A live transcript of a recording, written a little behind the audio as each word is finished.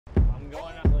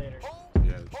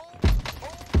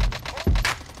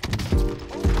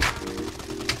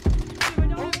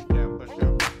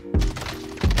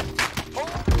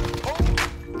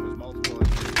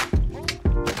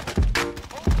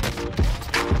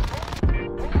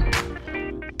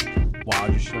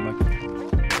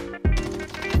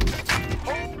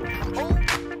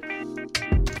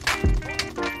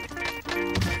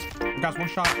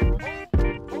shot.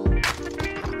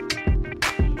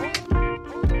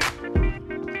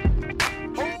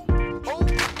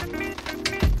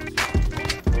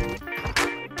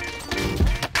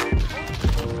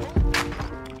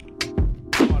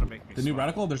 The new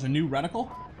reticle? There's a new reticle?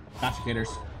 Masticators.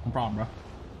 No problem, bro.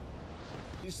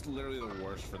 He's literally the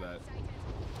worst for that.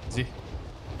 Is he?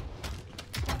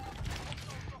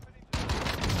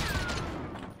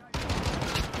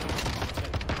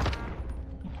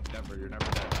 Never, you're never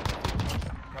dead.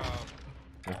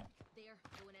 Yeah. There,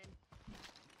 going in.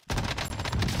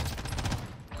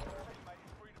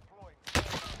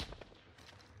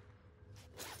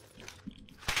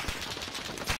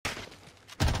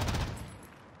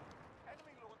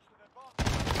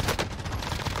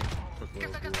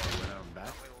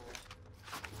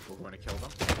 We're going to kill them.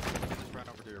 Just run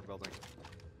over to your building.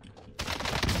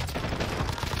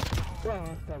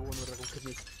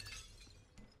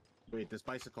 Wait, this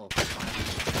bicycle.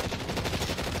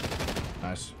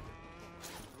 Nice.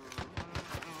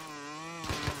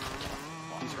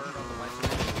 He's hurt on the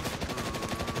bicycle.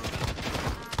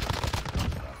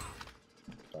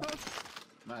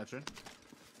 Imagine.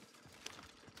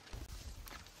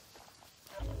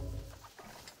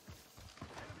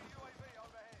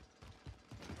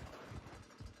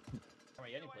 Are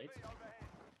we getting plates?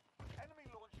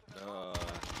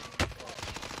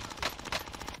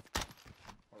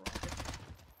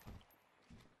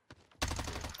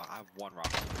 I have one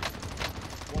rocket.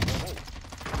 Whoa.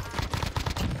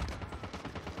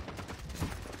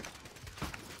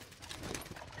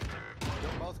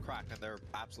 They're both cracked and they're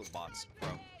absolute bots, bro.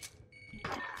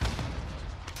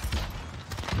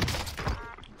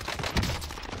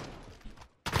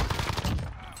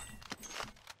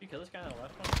 You kill this guy on the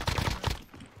left one?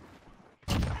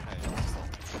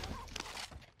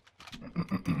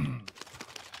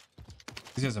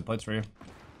 These guys have plates for you.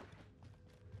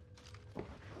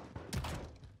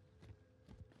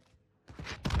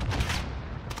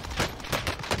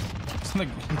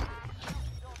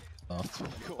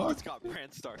 Oh, it's got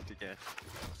brand start again.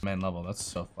 Main level, that's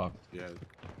so fucked. Yeah,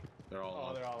 they're all Oh,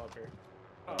 up. they're all up here.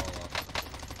 They're all up.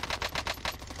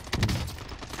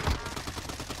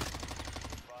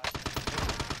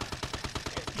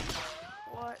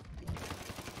 What?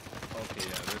 Okay,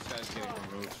 yeah, this guy's getting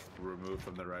removed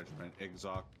from the regiment.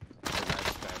 Exoc.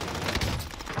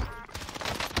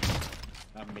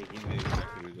 I'm making the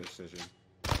executive decision.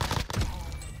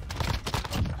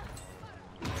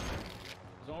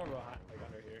 There's one more behind, like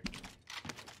under here.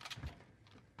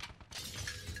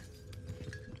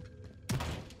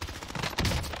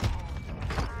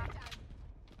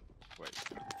 Wait.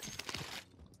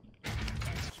 I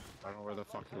don't know where the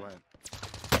fuck he went.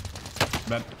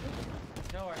 Ben.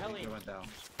 No, our heli. He went down.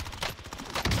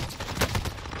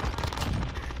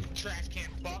 Trash can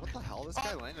fuck. What the hell? This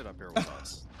guy landed up here with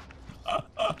us. Oh,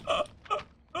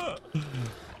 that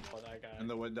guy. In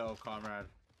the window, comrade.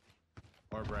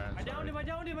 Or Brand. I downed him, I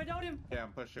downed him! Yeah,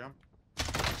 I'm pushing him.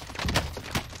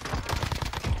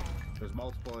 There's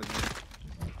multiple in here.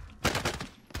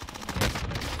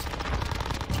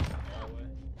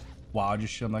 Wow,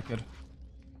 just shielding that kid.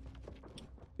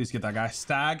 Please get that guy.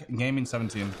 Stag Gaming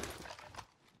 17.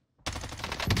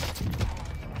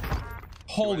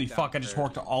 Holy fuck, I just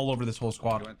worked all over this whole He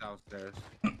squad. went downstairs.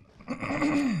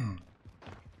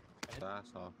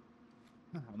 That's off.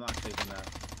 I'm not taking that.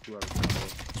 Whoever's gonna do.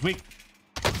 He's weak.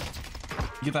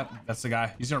 Get that. That's the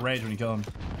guy. He's gonna rage when you kill him.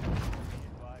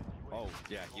 Oh,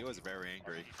 yeah, he was very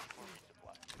angry.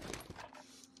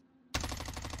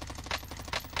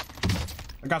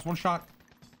 I got one shot.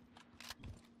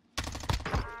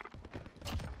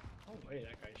 Oh, wait,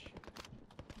 that guy's.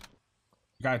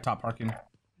 Guy at top parking.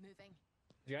 Moving.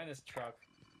 The guy in this truck.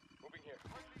 Moving here.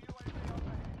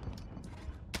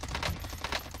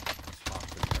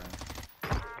 Toxic, man. I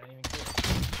didn't even kill him.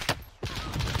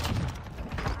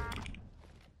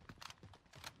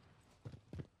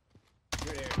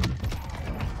 You're there.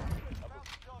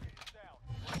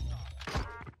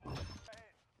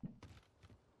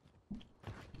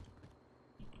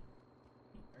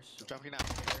 He's jumping out.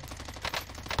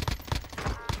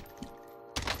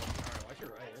 Alright, watch your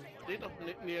right. Dito,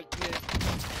 near.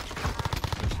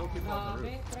 There's still people on the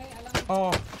roof.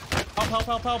 Oh,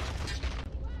 help!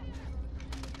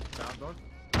 Down, dog.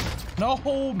 No,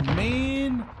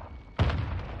 man.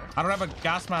 I don't have a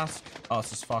gas mask. Oh,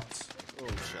 this is fucked. Oh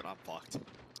shit, I'm fucked.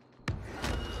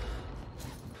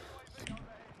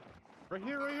 Right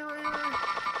here. Come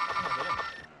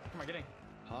on, get in.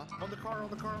 Huh? On the car.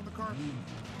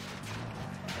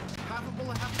 Half a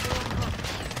bullet on the car.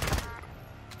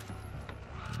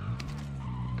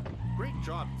 Great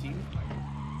job, team.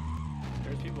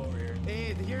 There's people over here.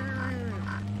 Hey, here.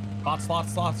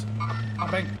 Slots. Hopping.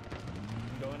 I'm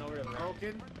going over to the red.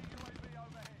 Broken.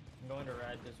 I'm going to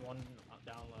red. There's one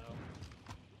down low.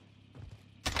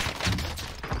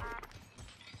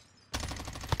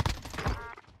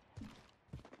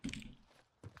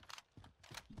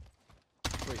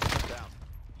 Wait, he's down.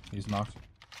 He's knocked.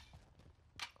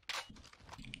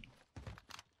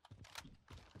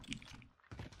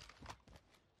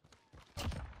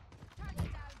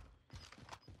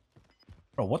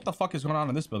 Bro, what the fuck is going on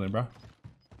in this building, bro?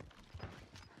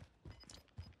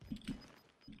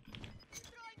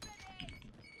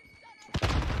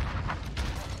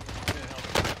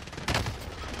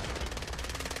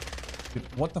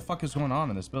 Dude, what the fuck is going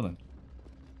on in this building?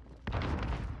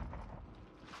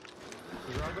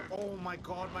 Oh my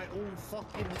god, my own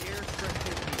fucking airstrike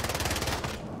hit me.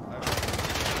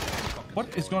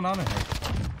 What is going on in here?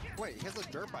 Wait, he has a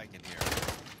dirt bike in here.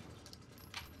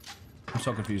 I'm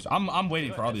so confused. I'm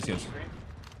waiting for all these kids.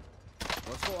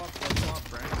 Let's go up,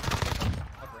 Brent.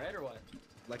 Up red or what?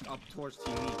 Like up towards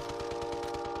TV.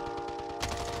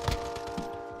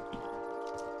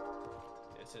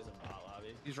 This isn't bot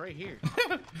lobby. He's right here.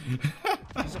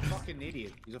 He's a fucking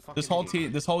idiot. He's a fucking This whole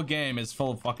idiot. this whole game is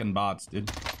full of fucking bots,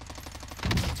 dude.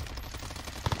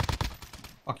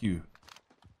 Fuck you.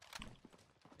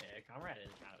 Yeah, Comrade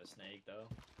is kind of a snake though.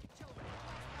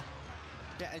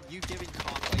 Yeah, and you giving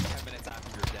comp like 10 minutes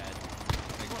after you're dead.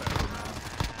 Like, Whatever, man.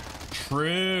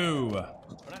 True. I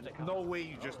don't have to come. No way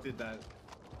you just did that. I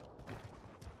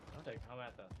don't have to come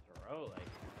at the throw like.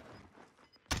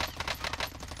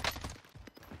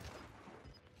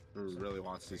 Who really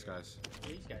wants these guys?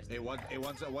 These guys. Hey, one's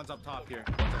up top here.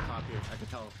 One's up top here. I can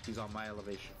tell he's on my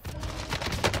elevation.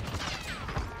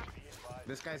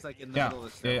 This guy's like in the middle of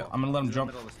the stairwell. Yeah, I'm gonna let him He's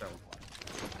jump. In the middle of the stairwell.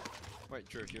 wait,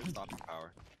 Drew, do you have stop for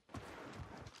power?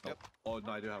 Yep. Oh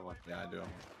no, I do have one. Yeah, I do have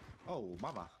one. Oh,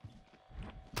 mama.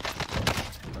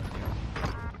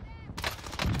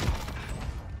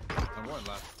 I'm going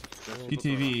left. There's people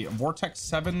PTV Vortex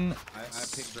 7. I have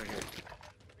pigs right here.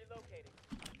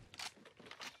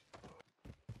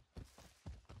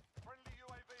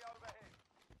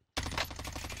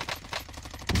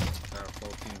 Our full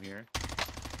team here.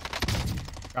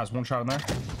 Guys, one shot in there.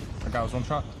 That guy was one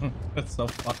shot. It's so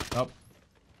fucked up.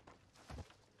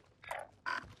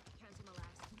 Counting my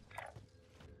last.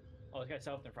 Oh, this guy's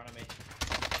self in front of me.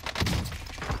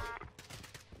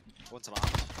 What's an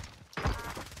off?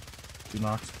 Two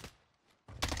knocks.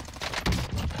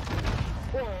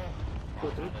 I don't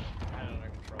under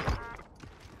control.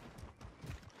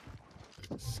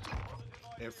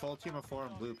 A full team of 4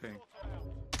 in blue ping.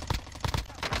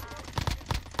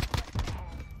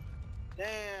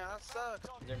 Damn, that sucks.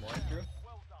 Is there more Drew?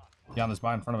 Yeah, there's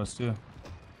by in front of us too.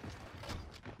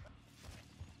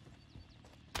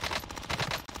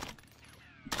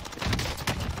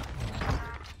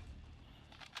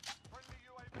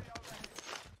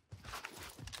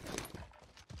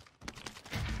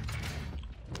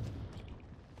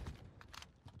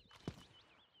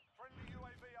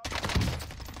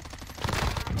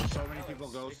 So many people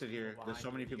ghosted here. There's so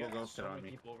many people ghosted on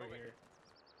me. People over here.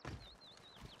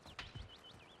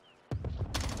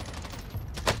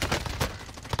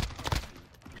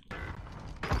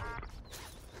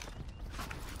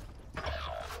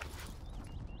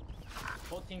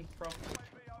 Full team pro.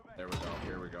 There we go.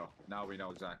 Here we go. Now we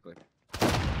know exactly.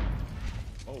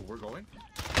 Oh, we're going?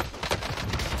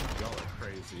 Y'all are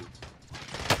crazy.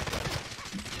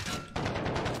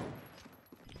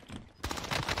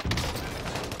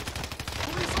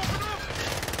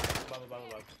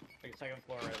 Above. Like second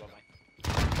floor right above me.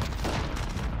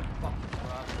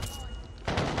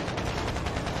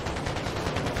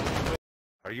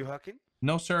 Are you hacking?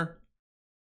 No, sir.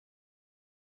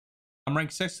 I'm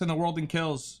ranked 6th in the world in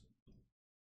kills.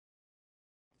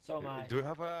 So am I. Do you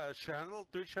have a channel?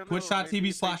 Twitch channel?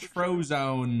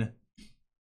 Twitch.tv/Frozone.